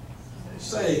what?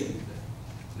 Saved.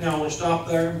 Now I want to stop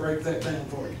there and break that down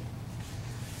for you.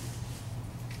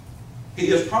 He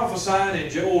is prophesying in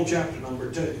Joel chapter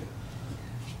number 2.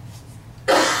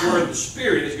 Where the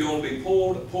Spirit is going to be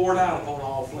poured out upon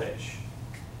all flesh.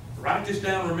 Write this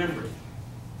down, remember it.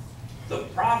 The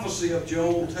prophecy of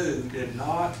Joel 2 did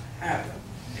not happen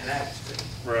in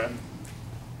Acts 2. Right.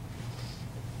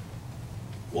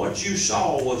 What you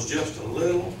saw was just a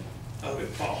little of it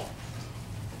fall.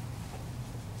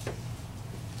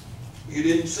 You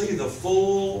didn't see the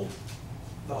whole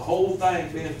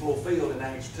thing being fulfilled in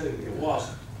Acts 2. It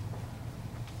wasn't.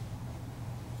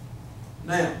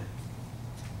 Now,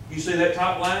 you see that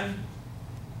top line?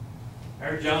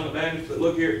 There's John the Baptist, but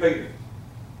look here at Peter.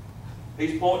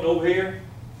 He's pointing over here.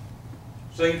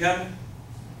 See him coming?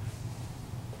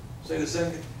 See the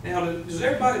second? Now, does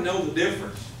everybody know the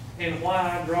difference in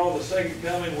why I draw the second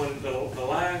coming when the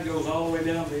line goes all the way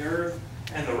down to the earth,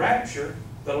 and the rapture,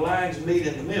 the lines meet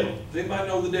in the middle? Does anybody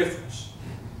know the difference?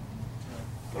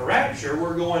 The rapture,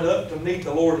 we're going up to meet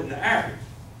the Lord in the air.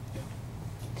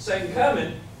 Second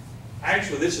coming,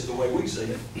 actually, this is the way we see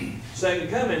it. Second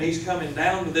coming, he's coming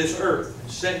down to this earth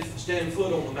and standing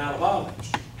foot on the Mount of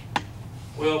Olives.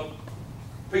 Well,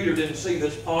 Peter didn't see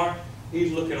this part.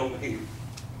 He's looking over here.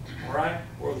 All right?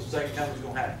 Where the second coming is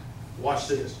going to happen. Watch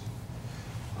this.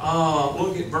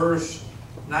 Look at verse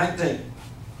 19.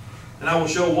 And I will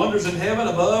show wonders in heaven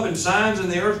above and signs in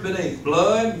the earth beneath,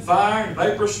 blood and fire and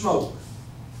vapor of smoke.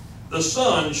 The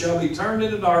sun shall be turned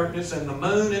into darkness and the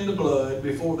moon into blood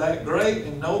before that great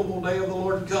and notable day of the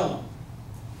Lord come.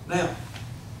 Now,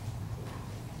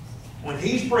 when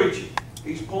he's preaching,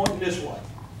 he's pointing this way.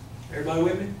 Everybody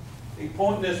with me? He's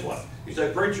pointing this way. You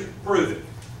say, preacher, prove it.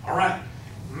 All right.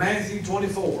 Matthew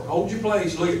 24. Hold your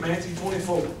place. Look at Matthew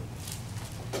 24.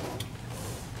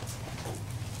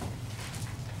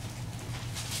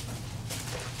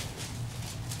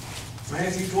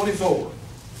 Matthew 24.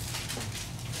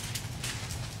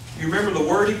 You remember the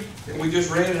wording that we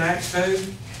just read in Acts 2?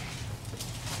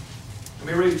 Let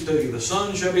me read it to you. The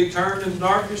sun shall be turned into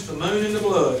darkness, the moon into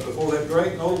blood, before that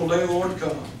great and notable day of the Lord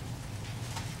come.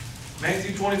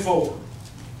 Matthew 24.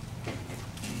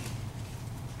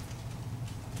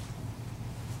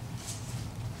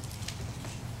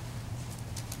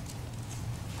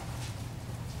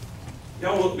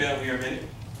 Y'all look down here a minute.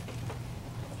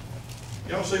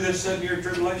 Y'all see this 7-year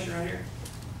tribulation right here?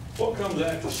 What comes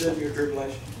after 7-year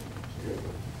tribulation?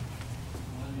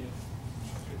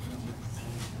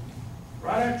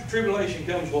 Right after tribulation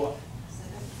comes what?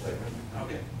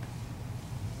 Okay.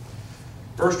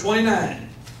 Verse 29.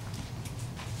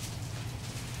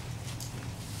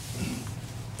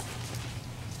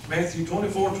 Matthew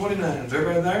 24:29. Is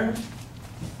everybody there?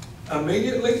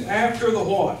 Immediately after the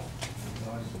what?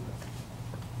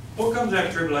 What comes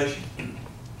after tribulation?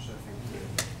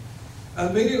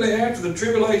 Immediately after the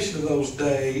tribulation of those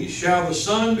days shall the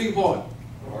sun be what?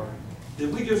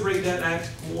 Did we just read that in Acts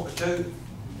 2?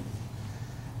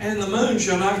 And the moon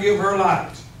shall not give her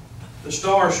light. The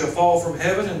stars shall fall from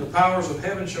heaven, and the powers of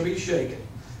heaven shall be shaken.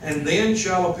 And then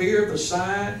shall appear the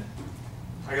sign.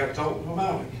 I got to talk to my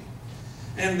mouth again.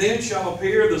 And then shall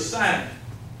appear the sign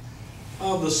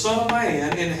of the Son of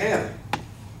Man in heaven.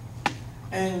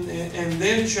 And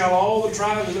then shall all the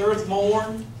tribes of the earth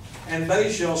mourn, and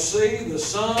they shall see the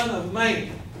Son of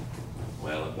Man.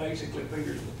 Well, it basically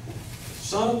figures the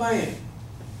Son of Man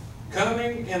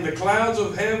coming in the clouds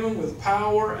of heaven with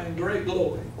power and great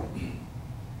glory.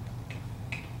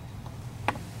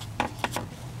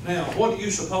 Now, what do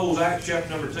you suppose Acts chapter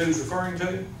number 2 is referring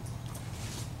to?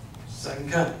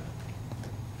 Second coming.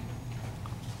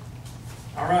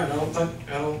 All right, I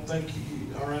don't think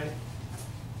you, all right.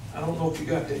 I don't know if you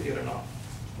got that yet or not.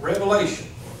 Revelation.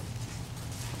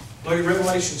 Look at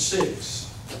Revelation 6.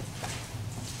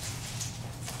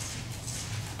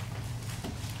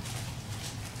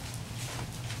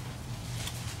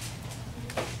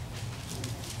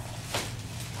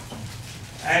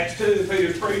 Acts 2,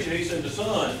 Peter's preaching, he said the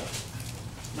sun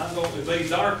not going to be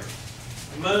darkened.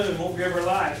 The moon won't give her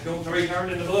light. It's going to be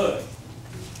turned into blood.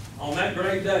 On that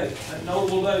great day, that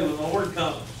notable day when the Lord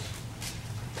comes.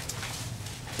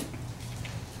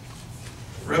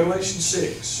 Revelation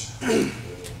 6,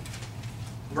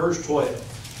 verse 12.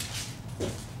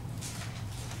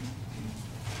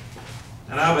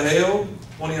 And I beheld,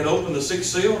 when he had opened the sixth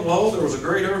seal, and lo, there was a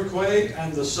great earthquake,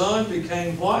 and the sun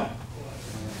became what?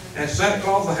 As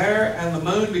sackcloth of hair, and the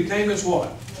moon became as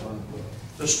what?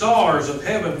 The stars of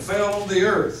heaven fell on the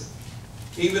earth,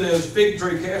 even as fig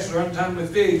tree casts their untimely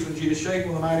figs when she is shaken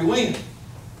with a mighty wind.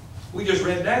 We just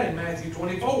read that in Matthew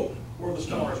 24, where the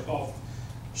stars fall.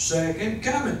 Second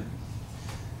coming.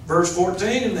 Verse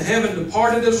 14, and the heaven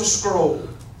departed as a scroll,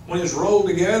 when it was rolled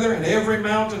together, and every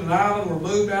mountain and island were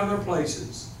moved out of their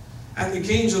places. And the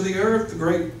kings of the earth, the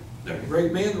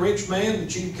great men, the rich man, the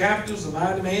chief captains, the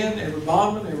mighty man, every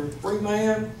bondman, every free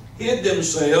man, hid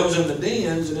themselves in the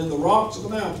dens and in the rocks of the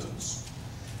mountains,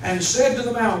 and said to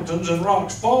the mountains and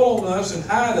rocks, fall on us and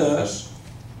hide us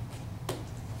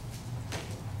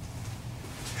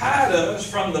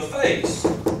from the face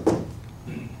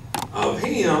of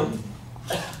him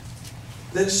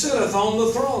that sitteth on the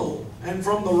throne, and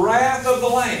from the wrath of the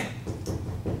Lamb.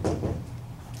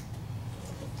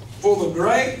 For the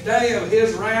great day of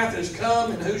his wrath is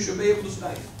come, and who shall be able to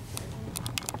stand?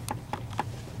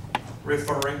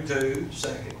 Referring to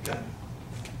second coming.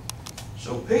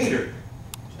 So Peter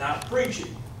is not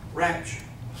preaching rapture.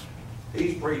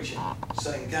 He's preaching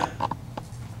second coming.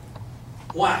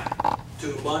 Why?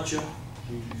 To a bunch of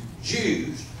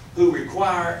Jews who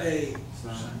require a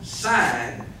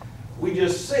sign. We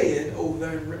just said over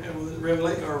there in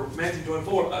Revelation or Matthew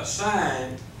 24, a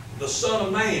sign, the Son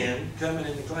of Man coming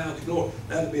in the clouds of glory.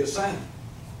 That would be a sign.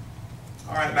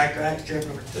 All right, back to Acts chapter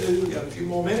number 2. We got a few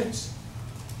more minutes.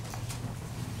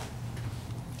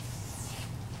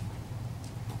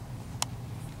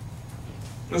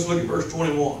 Let's look at verse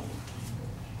 21.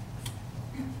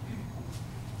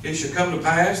 It shall come to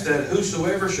pass that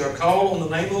whosoever shall call on the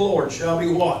name of the Lord shall be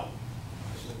what?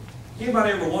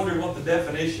 Anybody ever wondered what the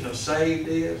definition of saved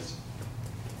is?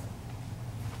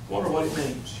 Wonder what it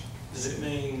means. Does it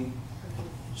mean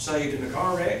saved in a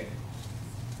car wreck?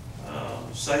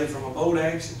 Saved from a boat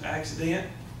accident?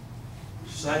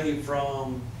 Saved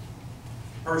from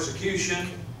persecution?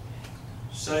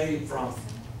 Saved from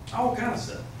all kinds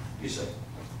of stuff, you see.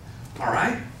 All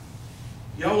right?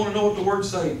 Y'all want to know what the word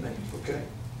saved means, okay?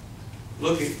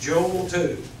 Look at Joel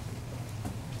 2.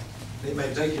 It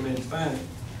may take you a minute to find it.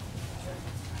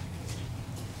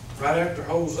 Right after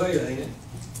Hosea, ain't it?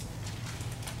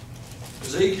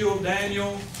 Ezekiel,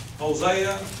 Daniel,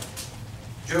 Hosea,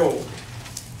 Joel.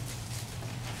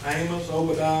 Amos,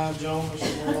 Obadiah, Jonah,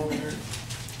 somewhere over there.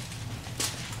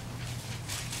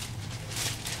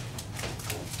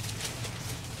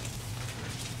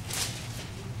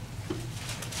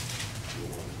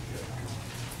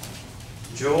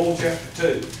 Joel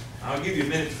chapter 2. I'll give you a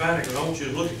minute to find it because I want you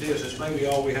to look at this. This may be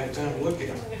all we have time to look at.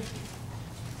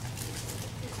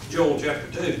 Joel chapter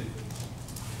 2.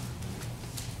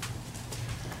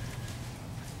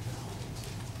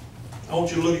 I want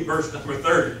you to look at verse number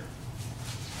 30.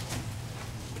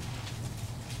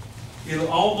 It'll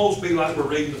almost be like we're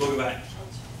reading the book of Acts.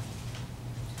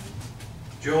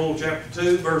 Joel chapter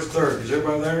 2, verse 30. Is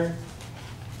everybody there?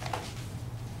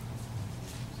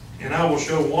 And I will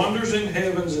show wonders in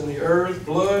heavens and the earth,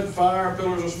 blood, fire,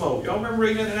 pillars of smoke. Y'all remember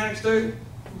reading it in Acts 2?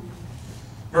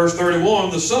 Verse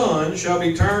 31, the sun shall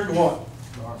be turned to what?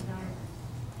 Dark.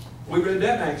 We read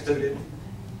that in Acts 2, didn't we?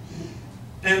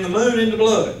 And the moon into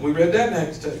blood. We read that in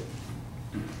Acts 2.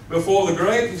 Before the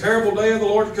great and terrible day of the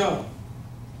Lord come.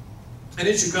 And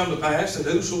it shall come to pass that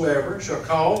whosoever shall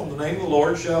call on the name of the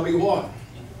Lord shall be what?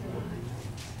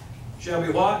 Shall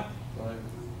be what? Like,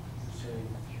 say,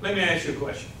 Let me ask you a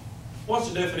question. What's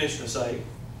the definition of saved?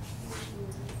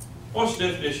 What's the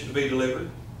definition to be delivered?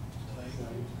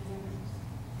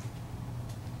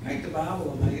 Ain't the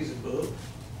Bible an amazing book?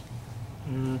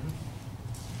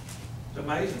 It's an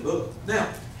amazing book. Now,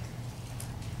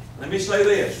 let me say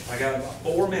this. I got about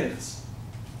 4 minutes.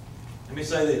 Let me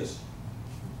say this.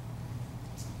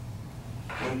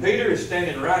 When Peter is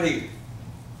standing right here,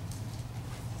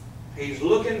 he's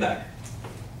looking there.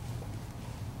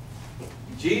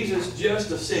 Jesus just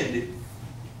ascended.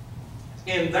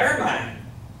 In their mind,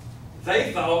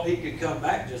 they thought he could come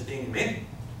back just any minute.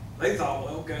 They thought,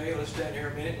 well, okay, let's stand here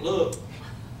a minute and look.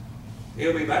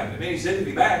 He'll be back. I mean, he said he'll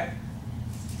be back.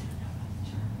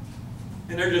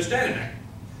 And they're just standing there.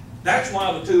 That's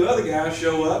why the two other guys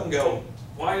show up and go,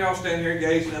 why are y'all standing here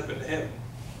gazing up into heaven?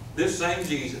 This same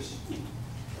Jesus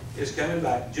is coming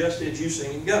back just as you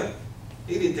seen him go.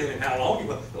 He didn't tell him how long he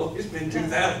was. Oh, it's been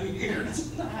 2,000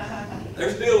 years.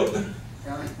 They're still,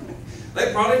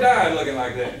 they probably died looking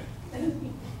like that.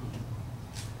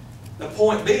 The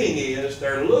point being is,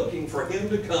 they're looking for him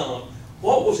to come.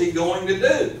 What was he going to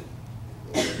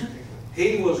do?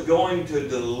 He was going to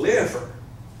deliver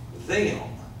them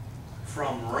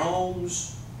from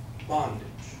Rome's bondage.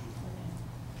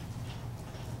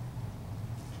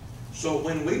 So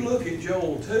when we look at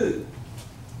Joel 2,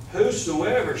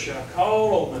 whosoever shall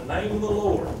call on the name of the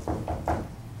Lord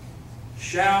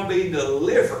shall be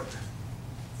delivered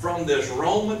from this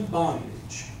Roman bondage.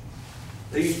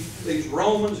 These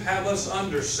Romans have us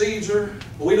under Caesar.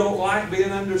 We don't like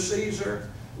being under Caesar.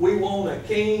 We want a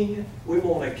king, we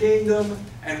want a kingdom,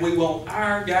 and we want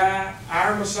our guy,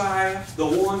 our Messiah, the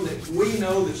one that we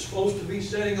know that's supposed to be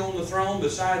sitting on the throne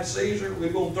beside Caesar.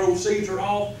 We're going to throw Caesar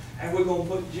off, and we're going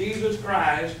to put Jesus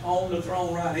Christ on the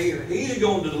throne right here. He's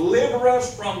going to deliver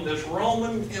us from this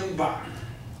Roman Empire.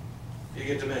 You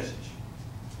get the message?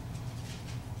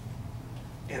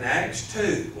 In Acts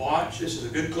 2, watch, this is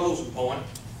a good closing point.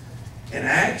 In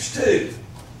Acts 2,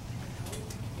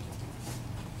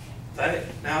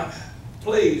 now,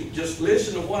 please, just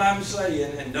listen to what I'm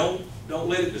saying and don't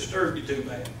let it disturb you too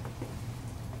bad.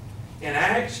 In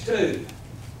Acts 2,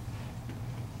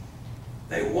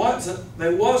 they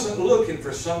wasn't looking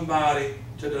for somebody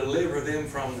to deliver them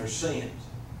from their sins.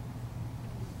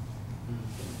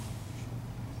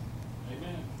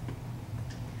 Amen.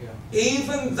 yeah.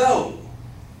 Even though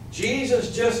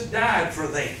Jesus just died for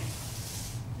them,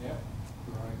 Yeah.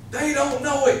 Right. they don't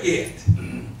know it yet.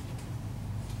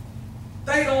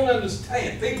 They don't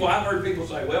understand. I've heard people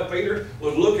say, well, Peter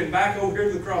was looking back over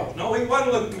here to the cross. No, he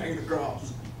wasn't looking back at the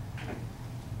cross.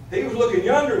 He was looking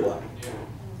yonder way. Yeah.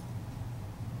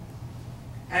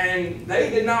 And they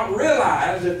did not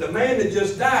realize that the man that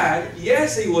just died,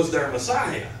 yes, he was their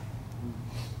Messiah.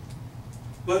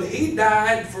 But he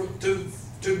died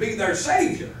to be their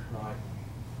Savior. Right.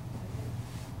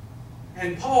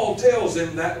 And Paul tells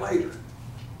them that later.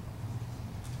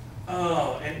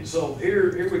 And so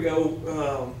here we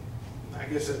go. I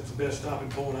guess that's the best stopping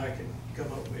point I can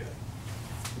come up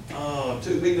with.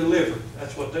 To be delivered.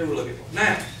 That's what they were looking for.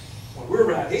 Now, when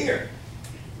we're right here,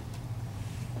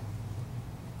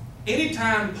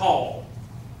 anytime the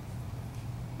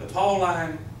Paul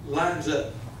line lines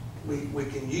up, we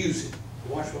can use it.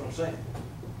 Watch what I'm saying.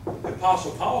 The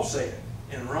Apostle Paul said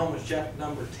in Romans chapter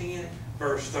number 10,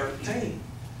 verse 13,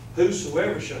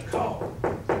 whosoever shall call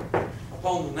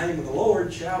upon the name of the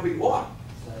Lord shall be what?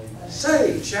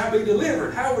 Saved, shall be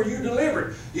delivered. How were you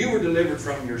delivered? You were delivered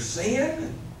from your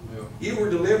sin. Yeah. You were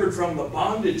delivered from the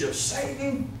bondage of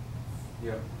Satan.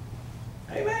 Yeah.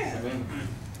 Amen. Amen.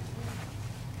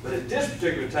 But at this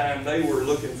particular time, they were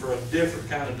looking for a different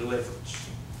kind of deliverance.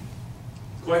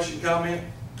 Question, comment?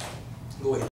 Go ahead.